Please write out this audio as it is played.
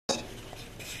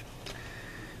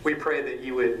We pray that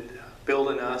you would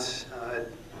build in us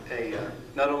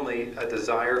not only a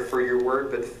desire for your word,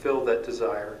 but fill that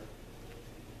desire.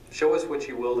 Show us what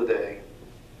you will today.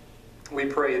 We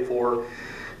pray for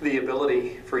the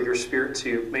ability for your Spirit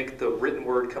to make the written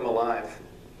word come alive,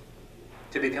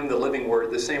 to become the living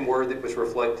word, the same word that was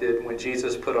reflected when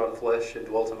Jesus put on flesh and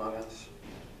dwelt among us.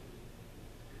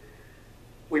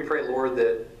 We pray, Lord,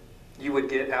 that you would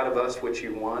get out of us what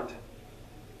you want.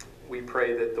 We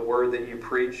pray that the word that you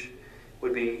preach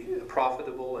would be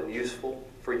profitable and useful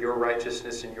for your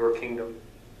righteousness and your kingdom.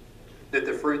 That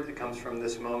the fruit that comes from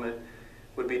this moment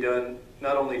would be done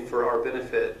not only for our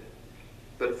benefit,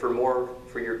 but for more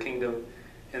for your kingdom,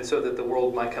 and so that the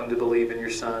world might come to believe in your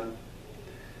Son.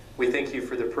 We thank you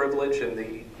for the privilege and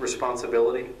the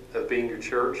responsibility of being your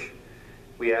church.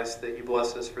 We ask that you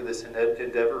bless us for this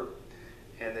endeavor,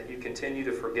 and that you continue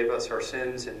to forgive us our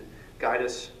sins and guide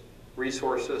us,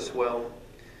 resource us well,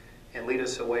 and lead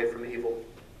us away from evil.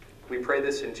 We pray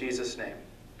this in Jesus' name.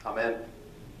 Amen.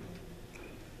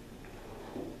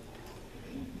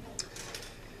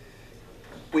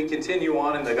 We continue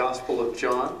on in the Gospel of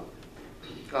John,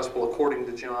 Gospel according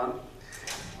to John.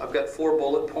 I've got 4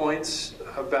 bullet points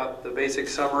about the basic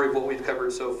summary of what we've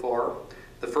covered so far.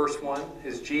 The first one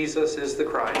is Jesus is the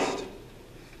Christ.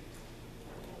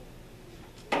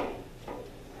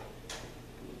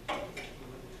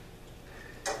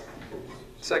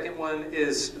 Second one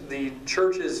is the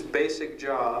church's basic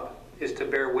job is to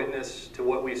bear witness to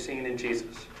what we've seen in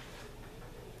Jesus.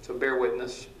 So bear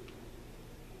witness.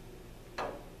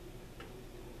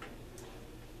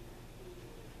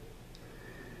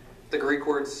 The Greek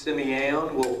word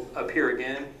semeion will appear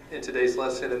again in today's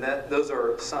lesson, and those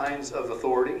are signs of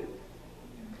authority.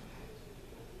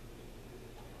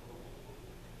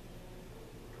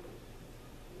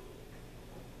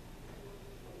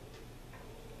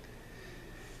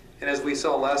 And as we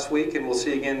saw last week, and we'll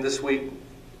see again this week,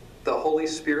 the Holy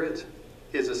Spirit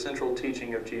is a central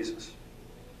teaching of Jesus.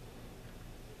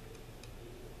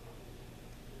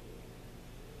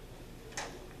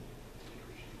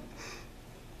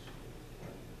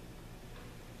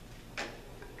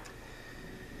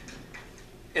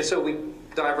 And so we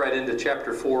dive right into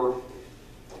chapter 4.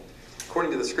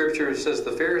 According to the scripture, it says,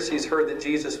 the Pharisees heard that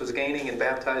Jesus was gaining and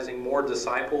baptizing more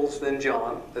disciples than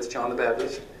John. That's John the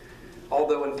Baptist.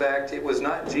 Although, in fact, it was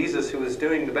not Jesus who was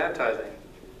doing the baptizing.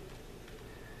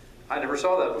 I never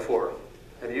saw that before.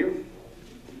 Have you?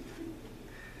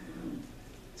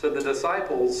 So the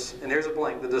disciples, and here's a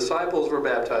blank, the disciples were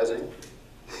baptizing.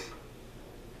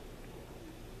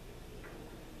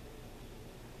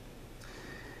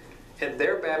 And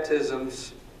their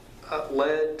baptisms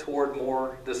led toward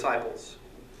more disciples.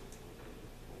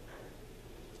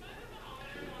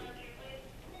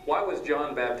 Why was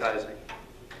John baptizing?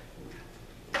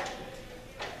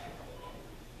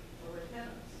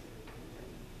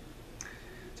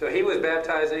 So he was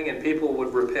baptizing and people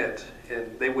would repent,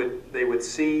 and they would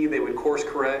see, they would course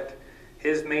correct.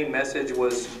 His main message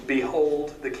was,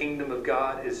 behold, the kingdom of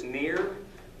God is near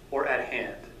or at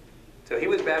hand. So he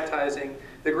was baptizing.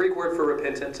 The Greek word for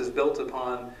repentance is built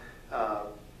upon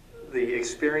the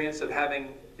experience of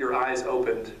having your eyes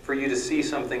opened for you to see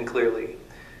something clearly.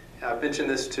 I've mentioned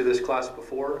this to this class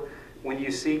before. When you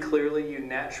see clearly, you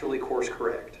naturally course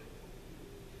correct.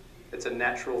 It's a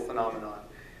natural phenomenon.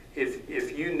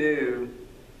 If you knew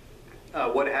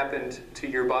what happened to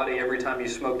your body every time you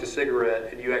smoked a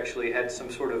cigarette, and you actually had some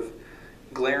sort of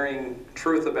glaring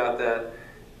truth about that,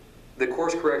 the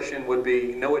course correction would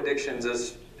be no addiction's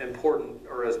as important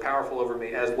or as powerful over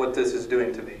me as what this is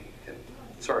doing to me. And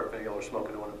sorry if any of y'all are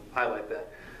smoking, I want to highlight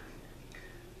that.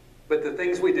 But the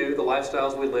things we do, the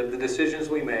lifestyles we live, the decisions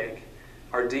we make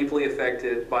are deeply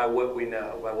affected by what we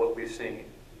know, by what we've seen.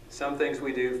 Some things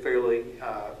we do fairly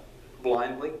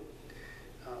blindly.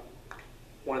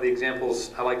 One of the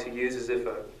examples I like to use is if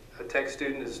a tech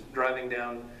student is driving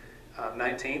down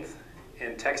 19th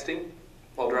and texting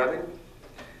while driving,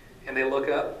 and they look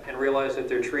up and realize that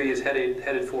their tree is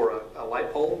headed for a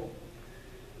light pole.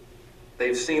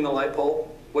 They've seen the light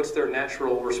pole. What's their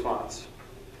natural response?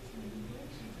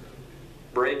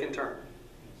 Brake and turn.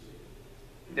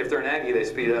 If they're an Aggie, they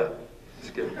speed up.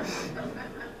 Just kidding.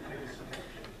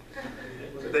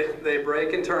 They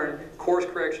brake and turn. Course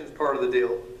correction is part of the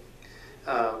deal.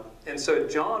 And so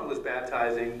John was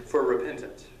baptizing for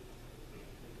repentance.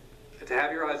 To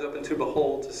have your eyes open, to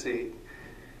behold, to see.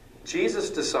 Jesus'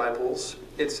 disciples,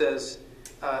 it says,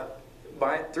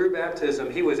 through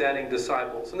baptism, he was adding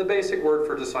disciples. And the basic word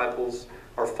for disciples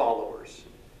are followers.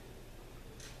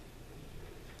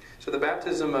 So the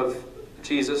baptism of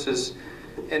Jesus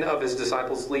and of his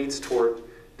disciples leads toward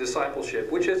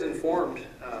discipleship, which has informed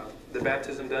the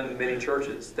baptism done in many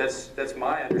churches. That's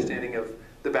my understanding of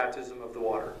the baptism of the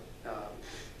water.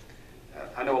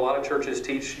 I know a lot of churches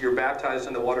teach you're baptized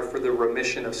in the water for the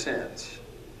remission of sins.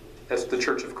 That's the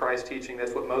Church of Christ teaching.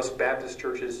 That's what most Baptist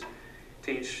churches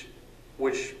teach,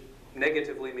 which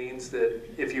negatively means that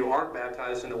if you aren't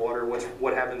baptized in the water,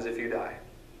 what happens if you die?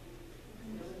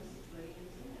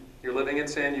 You're living in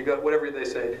sin. You got whatever they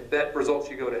say. That results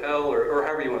you go to hell, or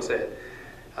however you want to say it.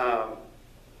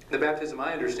 The baptism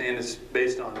I understand is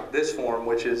based on this form,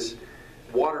 which is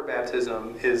water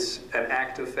baptism is an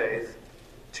act of faith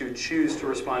to choose to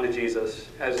respond to Jesus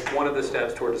as one of the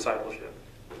steps toward discipleship.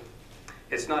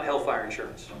 It's not hellfire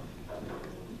insurance.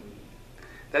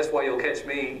 That's why you'll catch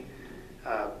me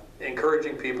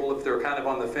encouraging people, if they're kind of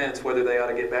on the fence whether they ought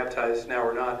to get baptized now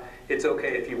or not. It's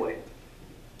okay if you wait.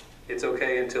 It's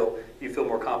okay until you feel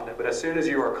more confident. But as soon as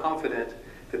you are confident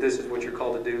that this is what you're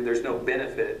called to do, there's no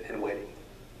benefit in waiting.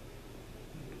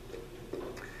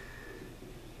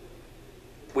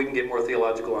 We can get more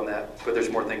theological on that, but there's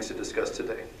more things to discuss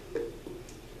today.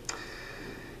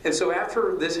 And so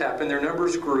after this happened, their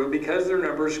numbers grew. Because their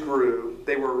numbers grew,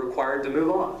 they were required to move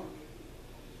on.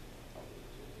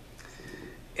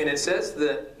 And it says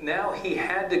that now he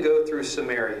had to go through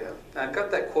Samaria. Now, I've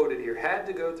got that quoted here, had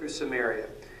to go through Samaria.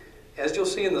 As you'll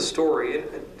see in the story,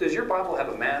 does your Bible have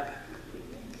a map?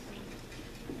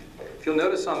 If you'll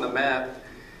notice on the map,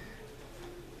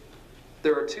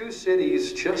 there are two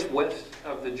cities just west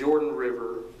of the Jordan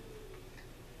River,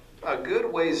 a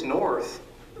good ways north.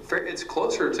 It's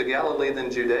closer to Galilee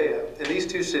than Judea. And these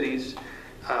two cities,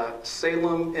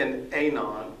 Salem and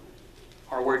Anon,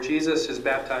 are where Jesus is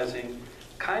baptizing,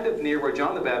 kind of near where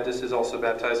John the Baptist is also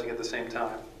baptizing at the same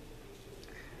time.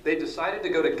 They decided to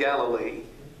go to Galilee,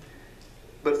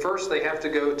 but first they have to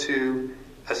go to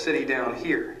a city down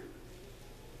here.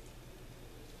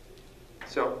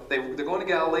 So they're going to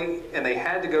Galilee, and they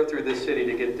had to go through this city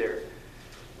to get there.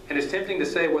 And it's tempting to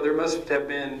say, well, there must have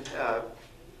been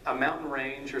a mountain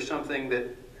range or something that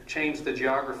changed the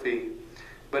geography.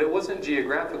 But it wasn't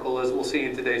geographical, as we'll see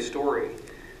in today's story.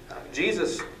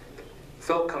 Jesus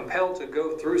felt compelled to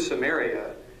go through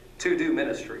Samaria to do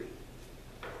ministry.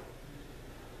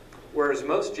 Whereas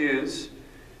most Jews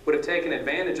would have taken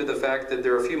advantage of the fact that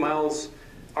there are a few miles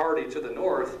already to the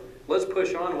north. Let's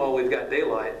push on while we've got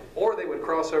daylight. Or they would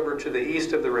cross over to the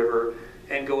east of the river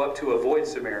and go up to avoid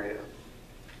Samaria.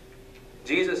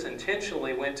 Jesus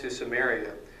intentionally went to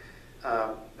Samaria.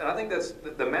 And I think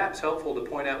the map's helpful to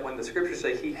point out when the scriptures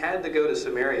say he had to go to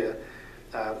Samaria.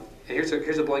 And here's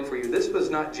a blank for you. This was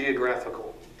not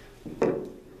geographical.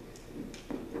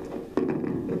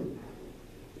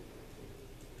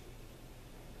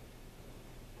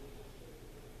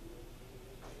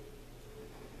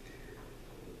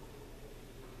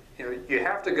 You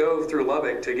have to go through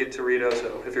Lubbock to get to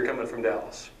Ruidoso if you're coming from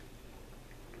Dallas.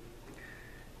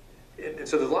 And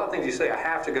so there's a lot of things you say I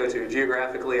have to go to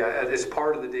geographically. It's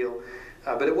part of the deal.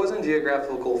 But it wasn't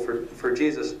geographical for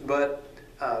Jesus. But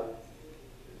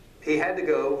he had to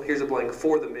go, here's a blank,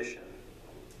 for the mission.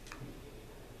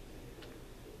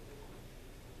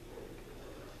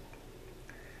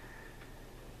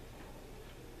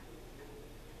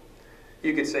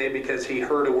 You could say because he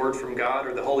heard a word from God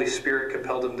or the Holy Spirit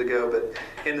compelled him to go. But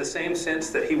in the same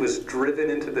sense that he was driven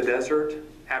into the desert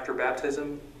after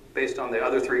baptism, based on the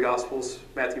other three Gospels,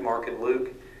 Matthew, Mark, and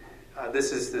Luke,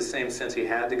 this is the same sense he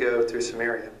had to go through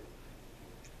Samaria.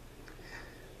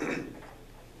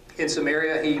 In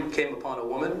Samaria, he came upon a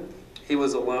woman. He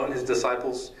was alone. His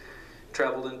disciples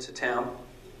traveled into town.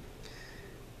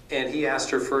 And he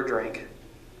asked her for a drink.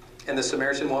 And the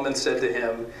Samaritan woman said to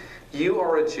him, "You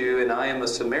are a Jew, and I am a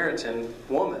Samaritan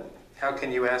woman. How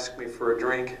can you ask me for a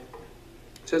drink?"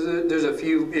 So there's a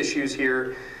few issues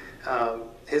here.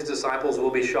 His disciples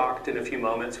will be shocked in a few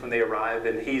moments when they arrive,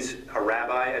 and he's a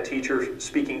rabbi, a teacher,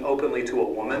 speaking openly to a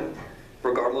woman,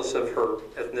 regardless of her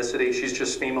ethnicity. She's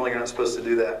just female, you're not supposed to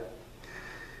do that.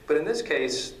 But in this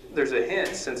case, there's a hint,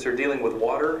 since they're dealing with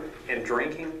water and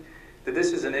drinking, that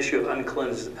this is an issue of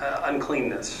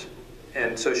uncleanness.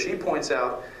 And so she points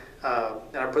out,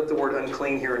 and I put the word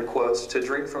unclean here in quotes, to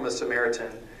drink from a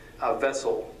Samaritan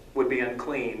vessel would be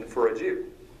unclean for a Jew.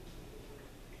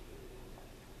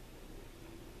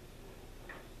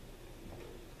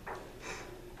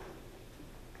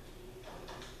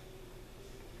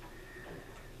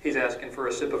 He's asking for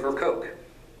a sip of her Coke.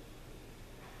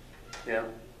 You know,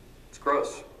 it's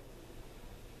gross.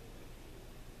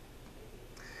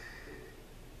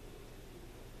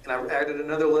 And I added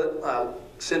another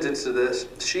sentence to this.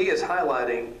 She is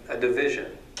highlighting a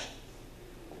division.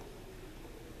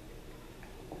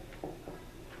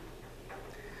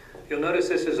 You'll notice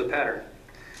this is a pattern.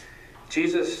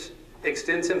 Jesus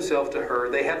extends himself to her.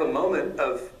 They have a moment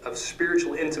of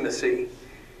spiritual intimacy.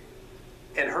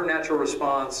 And her natural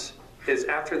response is,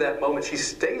 after that moment, she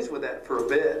stays with that for a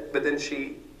bit, but then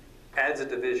she adds a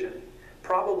division.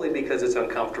 Probably because it's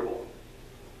uncomfortable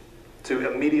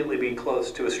to immediately be close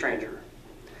to a stranger.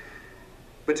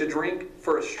 But to drink,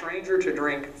 for a stranger to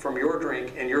drink from your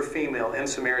drink, and you're female and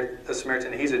a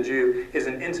Samaritan, he's a Jew, is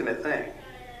an intimate thing.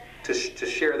 To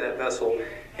share that vessel.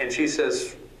 And she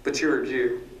says, but you're a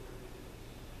Jew.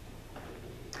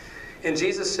 And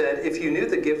Jesus said, if you knew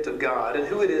the gift of God and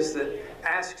who it is that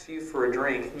asks you for a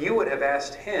drink, you would have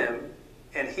asked him,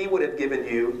 and he would have given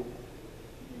you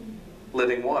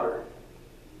living water.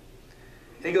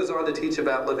 And he goes on to teach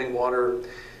about living water.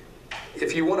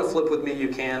 If you want to flip with me, you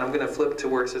can. I'm going to flip to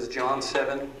where it says John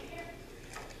 7.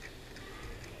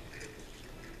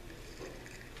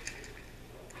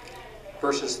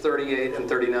 Verses 38 and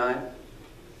 39.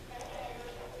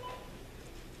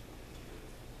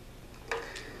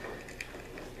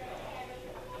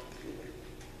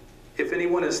 If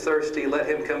anyone is thirsty, let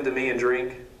him come to me and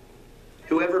drink.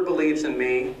 Whoever believes in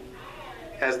me,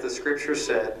 as the scripture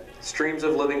said, streams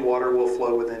of living water will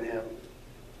flow within him.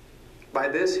 By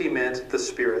this he meant the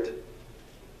Spirit,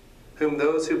 whom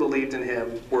those who believed in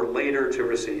him were later to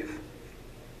receive.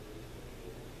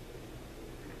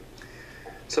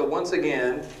 So once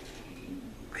again,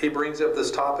 he brings up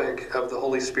this topic of the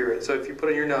Holy Spirit. So if you put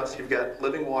in your notes, you've got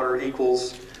living water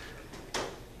equals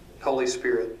Holy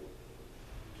Spirit.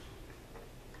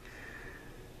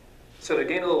 So to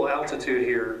gain a little altitude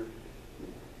here,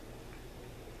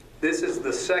 this is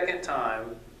the second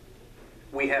time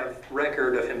we have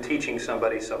record of him teaching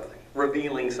somebody something,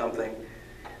 revealing something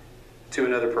to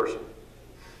another person.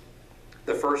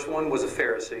 The first one was a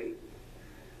Pharisee.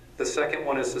 The second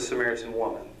one is the Samaritan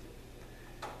woman.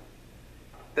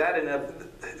 That and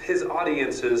his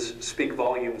audiences speak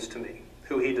volumes to me,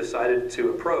 who he decided to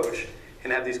approach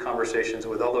and have these conversations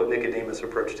with, although Nicodemus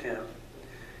approached him.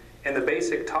 And the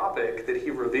basic topic that he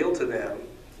revealed to them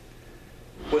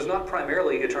was not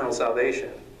primarily eternal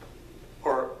salvation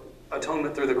or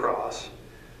atonement through the cross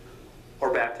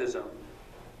or baptism.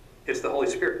 It's the Holy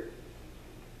Spirit.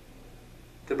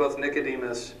 To both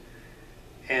Nicodemus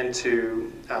and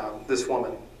to this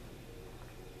woman.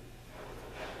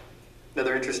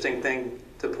 Another interesting thing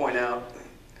to point out,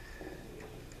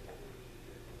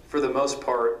 for the most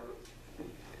part,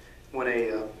 when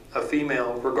a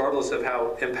female, regardless of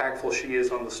how impactful she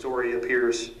is on the story,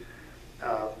 appears,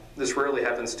 this rarely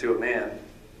happens to a man,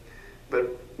 but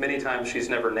many times she's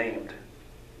never named.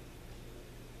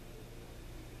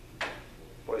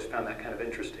 Always found that kind of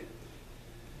interesting.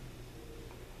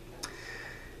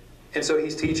 And so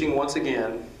he's teaching once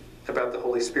again about the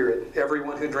Holy Spirit.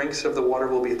 Everyone who drinks of the water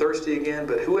will be thirsty again,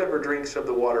 but whoever drinks of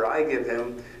the water I give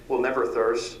him will never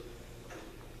thirst.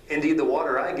 Indeed, the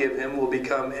water I give him will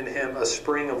become in him a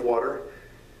spring of water,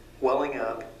 welling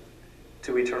up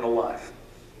to eternal life.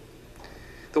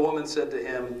 The woman said to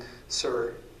him,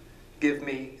 Sir, give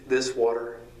me this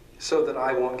water so that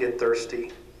I won't get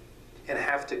thirsty and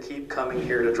have to keep coming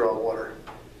here to draw water.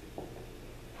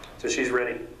 So she's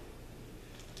ready.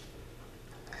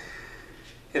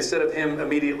 Instead of him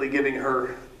immediately giving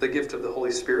her the gift of the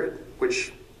Holy Spirit,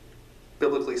 which,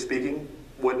 biblically speaking,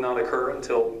 would not occur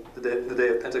until the day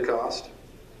of Pentecost,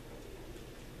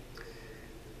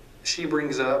 she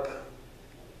brings up,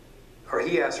 or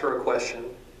he asks her a question,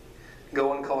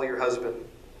 go and call your husband.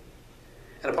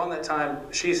 And upon that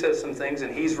time, she says some things,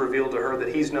 and he's revealed to her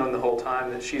that he's known the whole time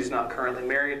that she's not currently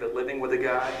married, but living with a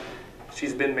guy.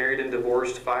 She's been married and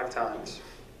divorced 5 times.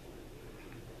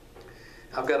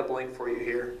 I've got a blank for you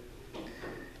here.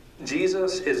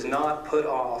 Jesus is not put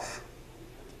off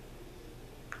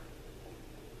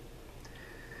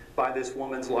by this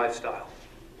woman's lifestyle.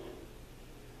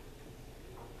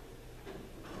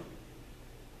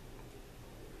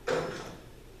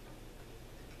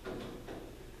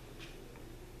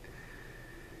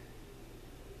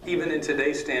 Even in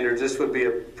today's standards, this would be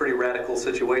a pretty radical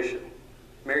situation.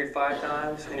 Married 5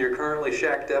 times, and you're currently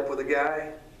shacked up with a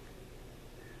guy.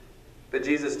 But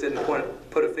Jesus didn't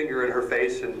put a finger in her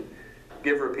face and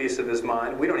give her a piece of his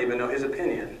mind. We don't even know his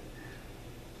opinion.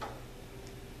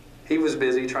 He was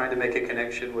busy trying to make a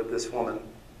connection with this woman.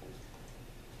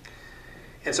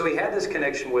 And so he had this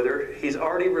connection with her. He's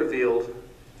already revealed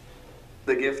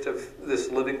the gift of this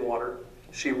living water.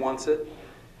 She wants it.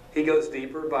 He goes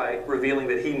deeper by revealing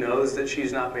that he knows that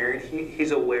she's not married.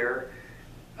 He's aware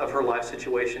of her life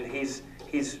situation. He's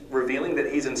revealing that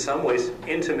he's in some ways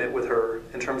intimate with her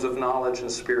in terms of knowledge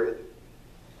and spirit.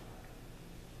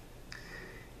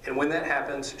 And when that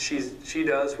happens, she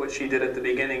does what she did at the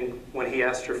beginning when he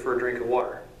asked her for a drink of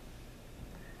water.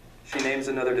 She names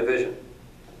another division.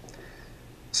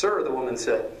 "Sir," the woman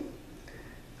said,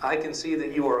 "I can see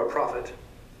that you are a prophet.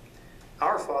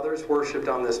 Our fathers worshipped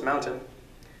on this mountain,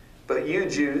 but you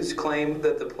Jews claim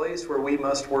that the place where we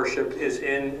must worship is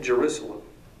in Jerusalem."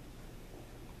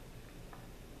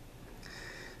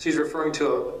 She's referring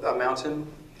to a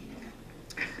mountain.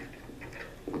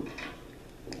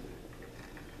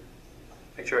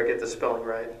 Make sure I get the spelling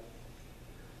right.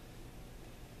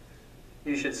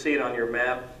 You should see it on your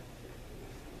map.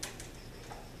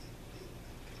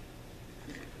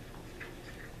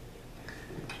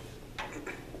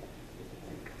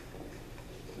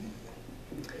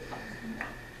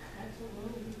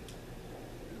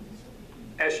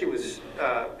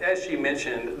 As she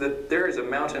mentioned, that there is a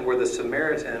mountain where the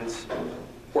Samaritans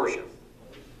worship.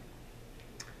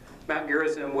 Mount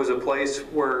Gerizim was a place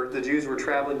where the Jews were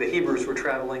traveling, the Hebrews were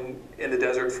traveling in the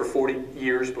desert for 40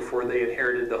 years before they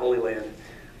inherited the Holy Land.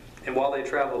 And while they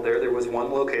traveled there, there was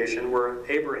one location where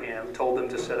Abraham told them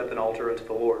to set up an altar unto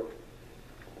the Lord.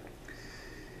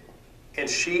 And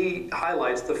she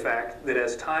highlights the fact that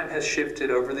as time has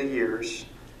shifted over the years,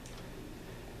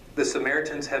 the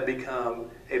Samaritans have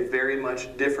become a very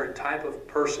much different type of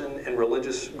person and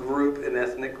religious group and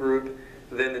ethnic group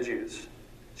than the Jews.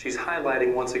 She's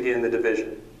highlighting once again the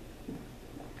division.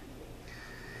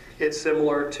 It's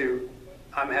similar to,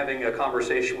 I'm having a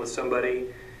conversation with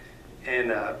somebody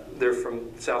and they're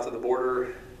from south of the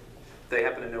border. They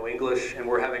happen to know English and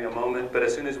we're having a moment, but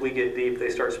as soon as we get deep, they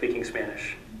start speaking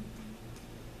Spanish.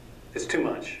 It's too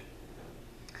much.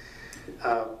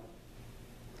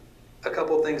 A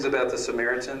couple things about the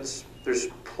Samaritans. There's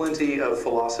plenty of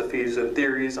philosophies and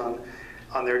theories on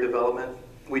their development.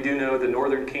 We do know the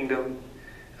northern kingdom,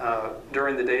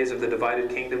 during the days of the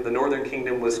divided kingdom, the northern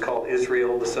kingdom was called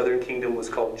Israel, the southern kingdom was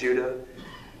called Judah.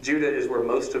 Judah is where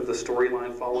most of the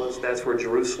storyline follows. That's where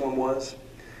Jerusalem was.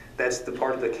 That's the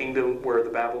part of the kingdom where the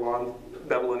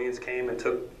Babylonians came and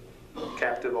took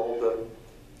captive all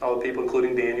the people,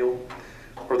 including Daniel,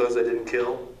 or those they didn't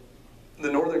kill.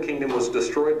 The northern kingdom was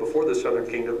destroyed before the southern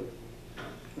kingdom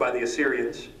by the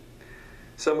Assyrians.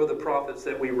 Some of the prophets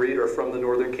that we read are from the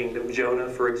northern kingdom. Jonah,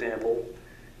 for example,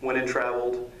 went and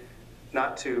traveled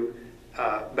not to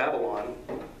Babylon,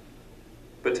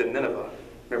 but to Nineveh.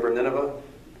 Remember Nineveh?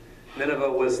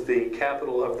 Nineveh was the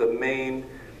capital of the main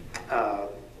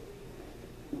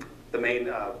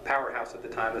powerhouse at the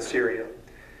time, Assyria.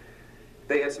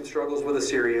 They had some struggles with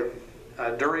Assyria.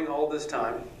 During all this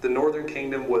time, the northern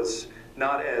kingdom was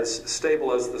not as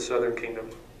stable as the southern kingdom.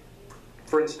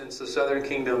 For instance, the southern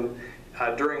kingdom,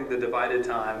 during the divided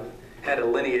time, had a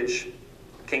lineage.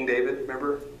 King David,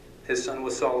 remember? His son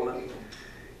was Solomon.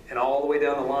 And all the way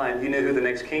down the line, you knew who the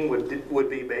next king would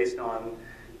be based on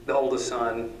the oldest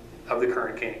son of the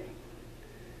current king.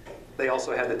 They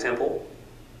also had the temple.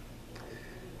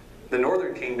 The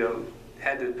northern kingdom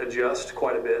had to adjust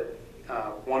quite a bit.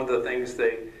 One of the things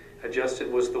they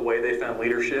adjusted was the way they found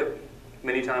leadership.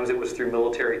 Many times it was through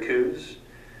military coups,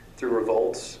 through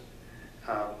revolts,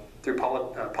 through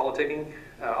politicking,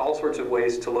 all sorts of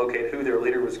ways to locate who their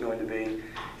leader was going to be.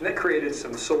 And that created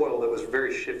some soil that was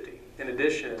very shifty. In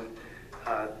addition,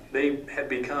 they had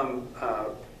become,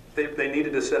 they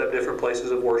needed to set up different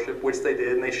places of worship, which they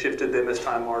did, and they shifted them as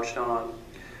time marched on.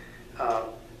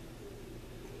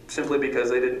 Simply because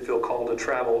they didn't feel called to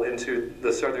travel into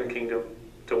the southern kingdom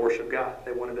to worship God.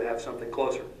 They wanted to have something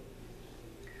closer.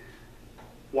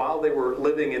 While they were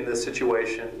living in this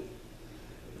situation,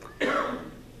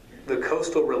 the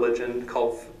coastal religion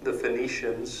called the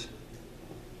Phoenicians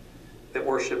that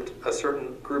worshipped a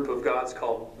certain group of gods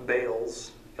called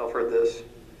Baals. Y'all have heard this?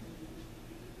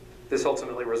 This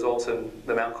ultimately results in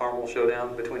the Mount Carmel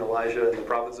showdown between Elijah and the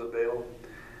prophets of Baal.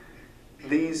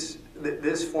 This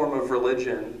form of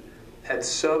religion had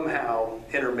somehow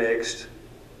intermixed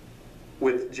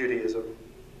with Judaism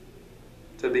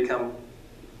to become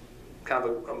kind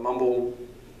of a mumbled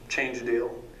change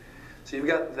deal. So you've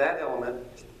got that element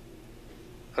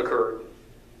occurred.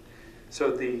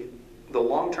 So the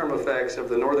long-term effects of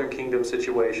the northern kingdom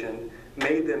situation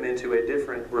made them into a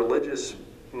different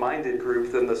religious-minded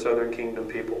group than the southern kingdom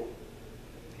people.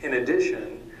 In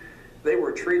addition, they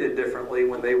were treated differently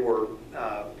when they were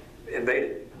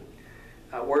invaded.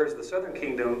 Whereas the southern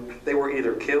kingdom, they were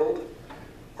either killed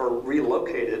or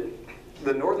relocated.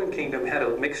 The northern kingdom had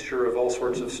a mixture of all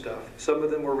sorts of stuff. Some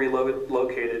of them were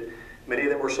relocated, many of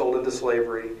them were sold into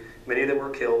slavery, many of them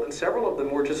were killed, and several of them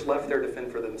were just left there to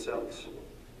fend for themselves.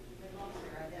 They lost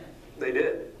their identity. They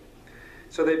did.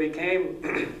 So they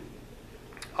became,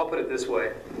 I'll put it this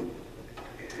way,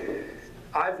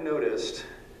 I've noticed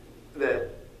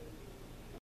that